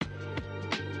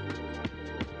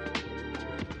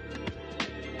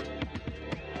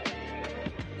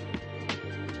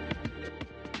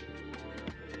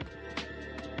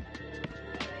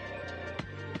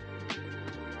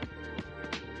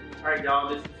All right, y'all.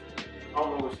 This is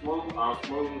Home with Smooth. I'm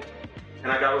Smooth,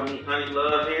 and I got with me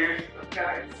HoneyLuv here. What's up,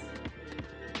 guys?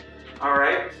 All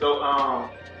right. So, how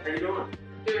you doing?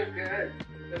 Doing good.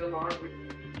 Been a long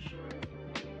week. Sure.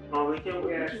 Long weekend.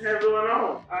 What Yes. you have going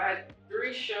on? I had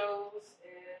 3 shows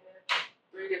in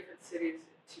 3 different cities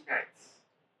in 2 nights.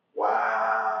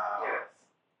 Wow. Yes.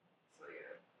 So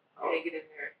yeah, Oh. hanging in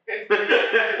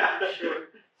there. Sure.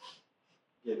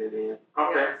 Get it in.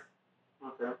 Okay. Yes.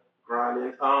 Okay.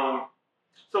 Grinding.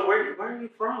 So where are you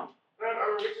from?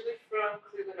 I'm originally from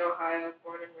Cleveland, Ohio,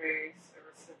 born and raised.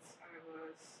 Ever since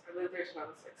I lived there till I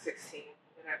was like 16.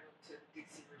 Then I moved to the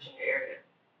DC, Virginia area.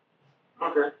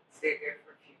 Okay. Stayed there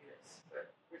for a few years,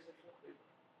 but originally from Cleveland.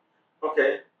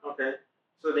 Okay. Okay.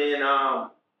 So then,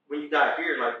 when you got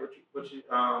here, like, what did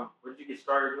you get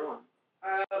started doing?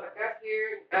 I got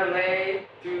here in LA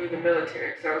through the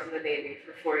military, because I was in the Navy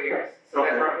for 4 years. So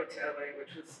Okay. that brought me to LA,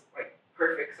 which was like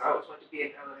perfect, because I always wanted to be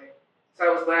in LA. So I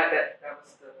was glad that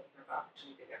was the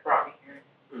opportunity that brought me here.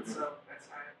 Mm-hmm. So that's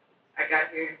how I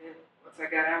got here, and then once I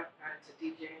got out, I got into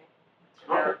DJing. And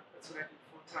Okay. that's what I do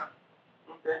full time.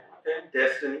 Okay. Okay.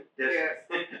 Destiny. Yes.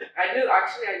 I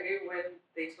knew when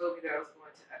they told me that I was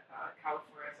going to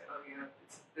California, I said, oh yeah,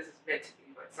 this is meant to be,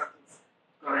 like something's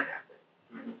going to happen.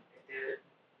 Mm-hmm. It did.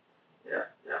 Yeah.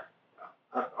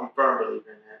 I'm a firm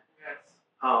believer in that. Yes.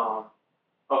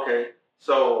 Okay.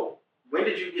 So when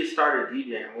did you get started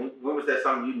DJing? When was that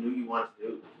something you knew you wanted to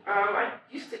do? I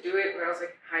used to do it when I was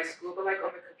like in high school, but like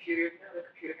on the computer, the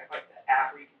computer had like the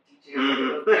app where you can DJ.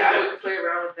 Mm-hmm. Yeah, I would play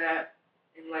around with that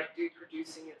and like do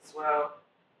producing as well.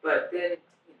 But then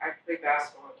I played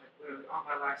basketball like literally all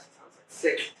my life since I was like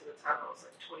 6 to the time I was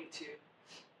like 22.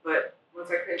 But once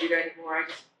I couldn't do that anymore, I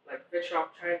just like venture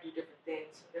off trying to do different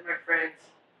things. And then my friends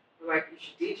were like, you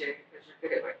should DJ because you're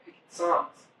good at like picking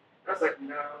songs. And I was like,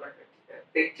 no, I'm not gonna do that.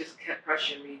 They just kept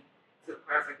pressuring me to the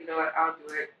point I was like, you know what, I'll do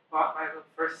it. Bought my little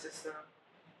first system,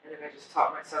 and then I just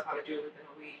taught myself how to do it within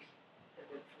a week. And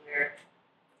then from there,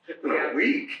 A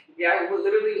week? Yeah,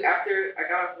 literally after I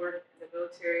got off work in the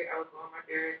military, I would go on my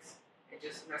barracks and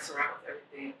just mess around with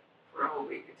everything for a whole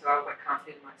week until I was like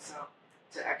confident in myself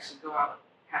to actually go out and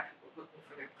have people book me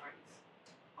for their parties.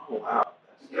 Oh wow,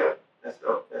 that's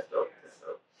dope. That's dope.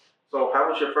 So how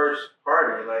was your first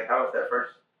party? Like, how was that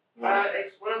first one?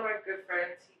 It's one of my good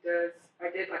friends. I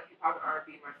did like hip hop and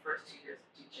R&B my first 2 years of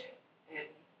DJing, and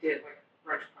he did like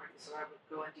brunch parties. So I would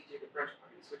go and DJ the brunch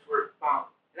parties, which were bomb.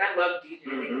 And I loved DJing;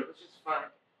 Mm-hmm. it was just fun.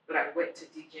 But I went to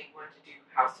DJing wanting to do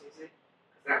house music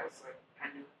because that was like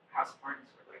I knew house parties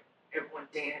were like everyone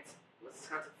danced. It was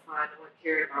tons of fun. No one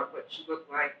cared about what you looked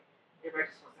like. Everybody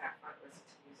just wants to have fun, listen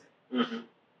to music. Mm-hmm.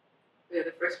 Yeah,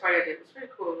 the first party I did was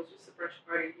pretty cool. It was just a brunch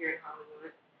party here in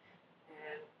Hollywood,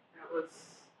 and that was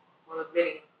one of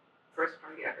many first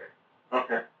party ever.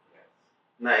 Okay.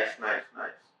 Yes. Nice.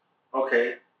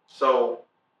 Okay, so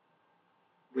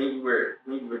when you were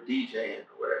DJing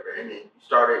or whatever, and then you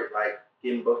started like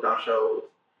getting booked on shows,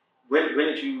 when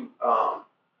did you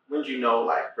know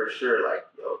like for sure like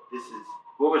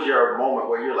what was your moment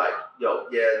where you're like, yo,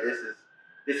 yeah,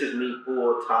 this is me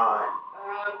full time?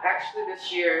 Actually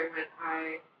this year when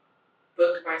I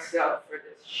booked myself for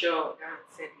this show down in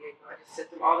San Diego, I just sent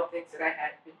them all the things that I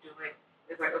had been doing.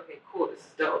 It's like, okay, cool, this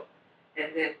is dope.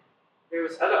 And then there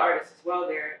was other artists as well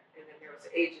there, and then there was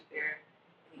an agent there,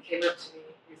 and he came up to me.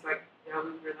 He's like, you know,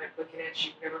 we were like looking at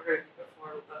you, never heard of you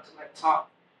before. We'd love to like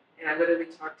talk. And I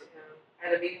literally talked to him. I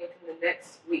had a meeting with him the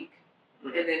next week,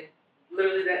 Mm-hmm. and then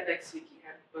literally that next week he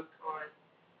had me booked on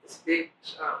this big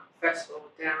festival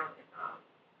down in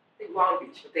I think Long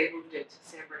Beach, but they moved it to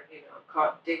San Bernardino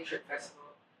called Day Trip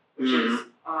Festival, which is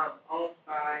owned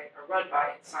by or run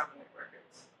by Insomniac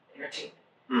Records Entertainment.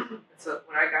 Mm-hmm. And so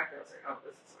when I got there, I was like, oh,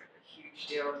 this is like a huge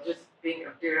deal. And just being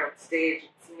up there on stage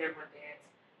and seeing everyone dance,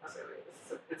 I was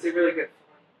like, it's a really good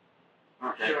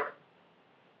feeling. Okay. Sure.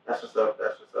 That's what's up.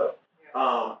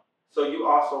 Yeah. So you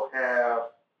also have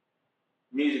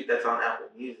music that's on Apple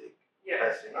Music. Yeah.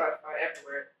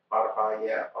 Everywhere. Spotify,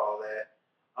 yeah, all that.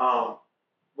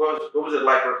 What was it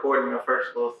like recording your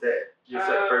first little set? Your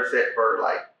first set for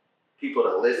like people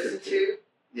to listen to?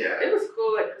 Yeah. It was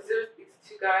cool, like, because there was these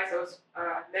 2 guys.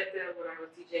 I met them when I was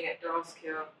DJing at Dog's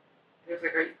Kill. They was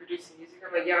like, are you producing music?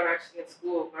 I'm like, yeah, I'm actually in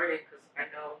school learning because I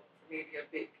know for me to be a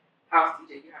big house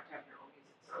DJ, you have to have your own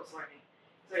music. So I was learning.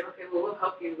 He's like, okay, well, we'll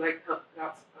help you, like, help put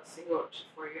out a single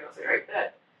for you. I was like, all right,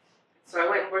 bet. So I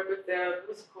went and worked with them. It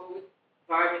was cool. We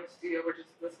vibed in the studio. We're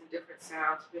just listening to different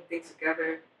sounds, putting things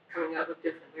together, coming up with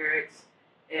different lyrics.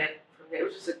 And from there, it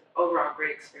was just an overall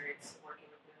great experience working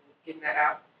with them, getting that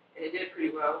out. And it did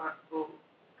pretty well. A lot of people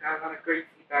got a lot of great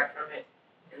feedback from it.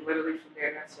 And literally from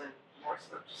there, that's when more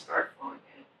stuff just started flowing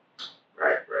in.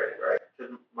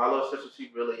 my little sister,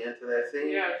 she's really into that scene.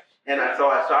 Yeah. And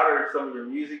so I started her some of your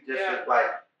music just to, like,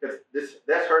 because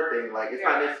that's her thing. Like, it's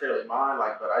not necessarily mine,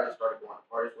 like, but I just started going to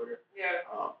parties with her. Yeah.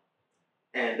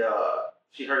 And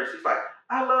she heard it. She's like,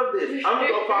 I love this. I'm going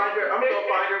to go find her. I'm going to go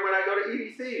find her when I go to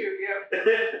EDC. Yeah.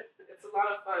 It's a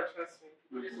lot of fun, trust me.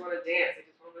 People just want to dance. They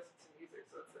just want to listen to music.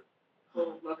 So it's a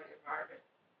whole loving environment.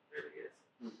 It really is.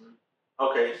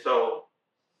 Okay, so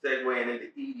segueing into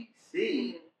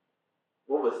EDC,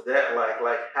 what was that like?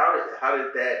 Like, how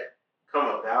did that come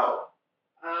about?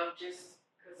 Just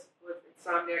because with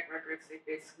Insomniac Records, they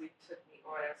basically took me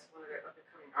on as one of their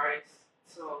up-and-coming artists.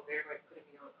 So they're like putting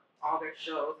me on all their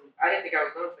shows. And I didn't think I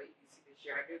was going to play EDC this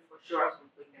year. I knew for sure I was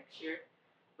going to play next year.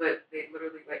 But they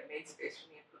literally like made space for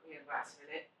me and put me in last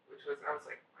minute, which was, I was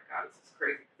like, oh my God, this is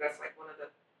crazy. Because that's like one of the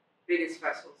biggest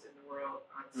festivals in the world,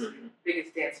 honestly.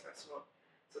 Biggest dance festival.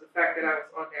 So the fact that I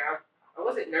was on there, I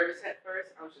wasn't nervous at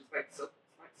first. I was just like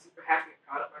super happy and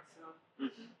proud of myself.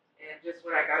 And just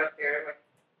when I got up there, like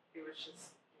it was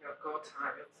just, you know, go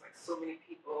time. It was like so many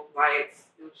people, lights.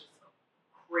 It was just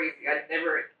crazy. I'd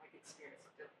never like experienced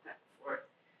something like that before,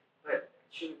 but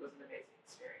it truly was an amazing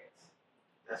experience.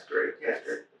 That's great. Yes.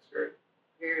 That's great.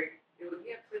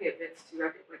 We had plenty of events too.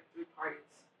 I did like 3 parties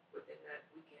within that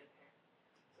weekend there,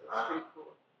 so it was pretty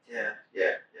cool. Yeah.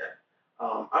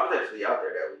 I was actually out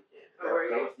there that weekend. Oh, were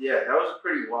you? That was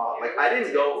pretty wild. Yeah, like I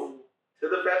didn't go to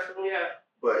the festival. Yeah.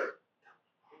 But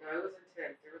it was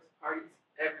intense. There was parties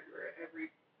everywhere, every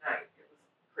night. It was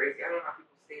crazy. I don't know how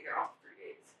people stay there all 3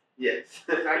 days. Yes.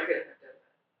 I couldn't have done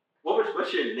that.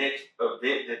 What's your next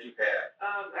event that you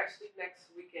have? Actually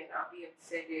next weekend I'll be in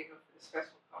San Diego for this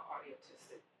festival called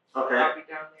Audiotistic. Okay. I'll be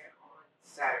down there on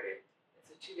Saturday.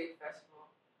 It's a 2-day festival.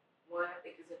 One I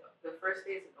think is the first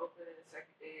day is in Oakland and the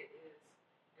second day is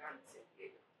down in San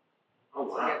Diego.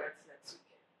 Oh wow. So yeah, that's next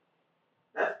weekend.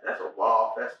 That's a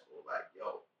wild festival. Like,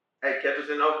 yo, hey, catch us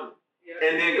in Oakland. Yeah.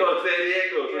 And then go to San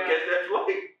Diego to catch that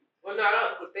flight. Well, no, I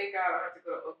don't. But thank God I don't have to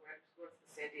go to Oakland. I just go to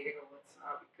San Diego once, so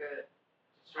I'll be good.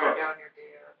 Just drive down there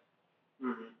day of.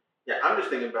 Yeah, I'm just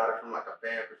thinking about it from like a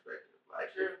fan perspective. Like,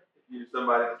 if you're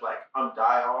somebody that's like, I'm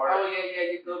die hard. Oh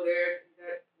yeah, you go there.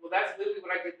 That's literally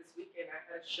what I did this weekend. I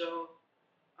had a show,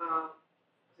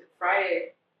 was it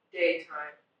Friday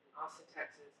daytime in Austin,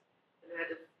 Texas, and I had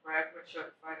to right after my show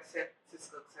to fly to San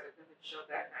Francisco because I had another show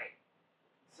that night.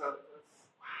 So it was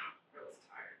I was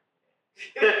tired.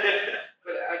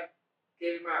 But I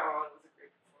gave it my all. It was a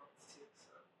great performance too.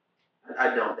 So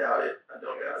I don't doubt it. I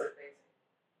don't doubt it. Amazing.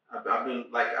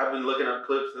 I've been looking up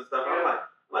clips and stuff. I'm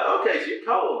like, okay, she's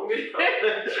cold.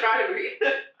 Try to be.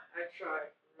 I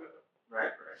tried.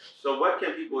 Right. So what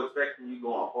can people expect from you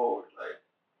going forward? Like,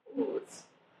 it's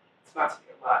about to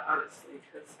be a lot, honestly,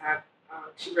 because I have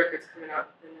 2 records coming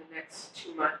out in the next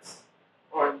 2 months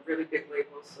on really big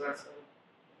labels. So that's gonna,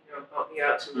 you know, bump me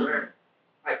up to where,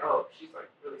 like, oh, she's like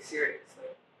really serious,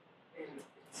 like, and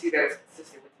see that it's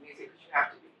consistent with the music, which you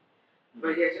have to be.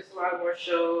 But yeah, just a lot more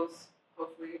shows.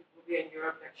 Hopefully, we'll be in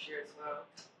Europe next year as well.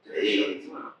 Doing shows as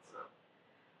well. So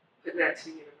putting that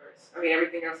to the universe. I mean,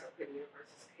 everything else I put in the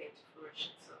universe just came to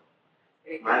fruition. So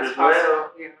anything is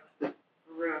possible. Yeah,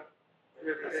 for real. It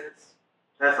really is.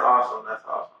 That's awesome.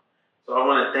 So I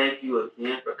want to thank you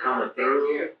again for coming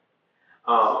through. Thank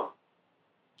you.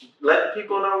 Let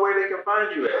people know where they can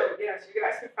find you at. Yes, you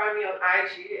guys can find me on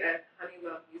IG at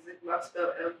HoneyLuv Music, love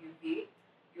spelled L-U-V.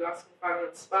 You also can find me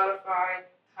on Spotify,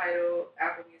 Tidal,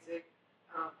 Apple Music,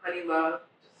 HoneyLuv.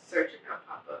 Just search it and it'll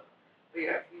pop up. But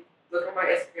yeah, if you look on my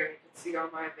Instagram, you can see all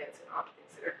my events and all the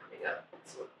things that are coming up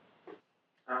as well.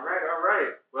 All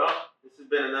right. Well, this has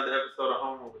been another episode of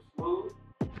Home with Smooth.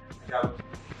 That was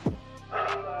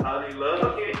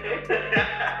HoneyLuv.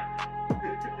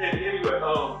 Anyway,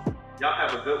 y'all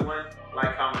have a good one.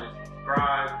 Like, comment, and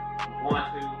subscribe if you want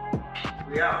to.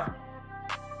 We out.